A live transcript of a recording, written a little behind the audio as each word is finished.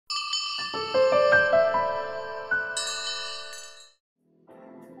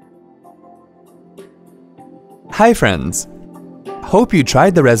Hi friends! Hope you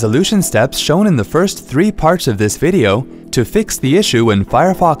tried the resolution steps shown in the first 3 parts of this video to fix the issue when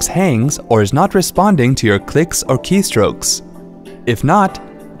Firefox hangs or is not responding to your clicks or keystrokes. If not,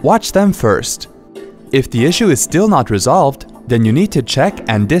 watch them first. If the issue is still not resolved, then you need to check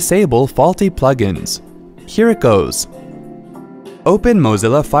and disable faulty plugins. Here it goes. Open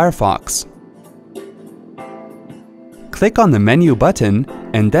Mozilla Firefox. Click on the menu button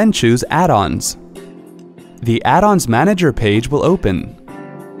and then choose Add-ons. The Add-ons Manager page will open.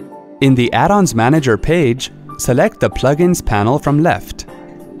 In the Add-ons Manager page, select the Plugins panel from left.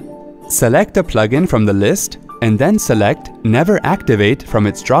 Select a plugin from the list and then select Never Activate from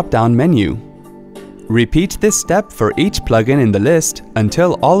its drop-down menu. Repeat this step for each plugin in the list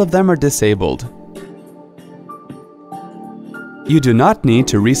until all of them are disabled. You do not need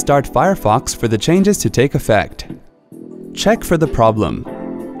to restart Firefox for the changes to take effect. Check for the problem.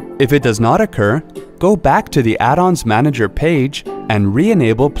 If it does not occur, go back to the Add-ons Manager page and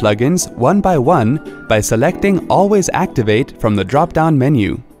re-enable plugins one by selecting Always Activate from the drop-down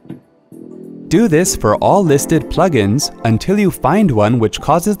menu. Do this for all listed plugins until you find one which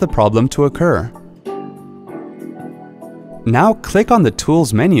causes the problem to occur. Now click on the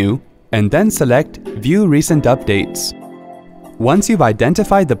Tools menu and then select View Recent Updates. Once you've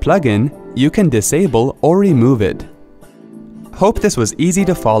identified the plugin, you can disable or remove it. Hope this was easy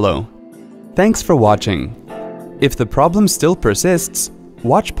to follow. Thanks for watching. If the problem still persists,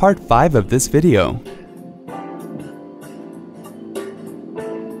 watch Part 5 of this video.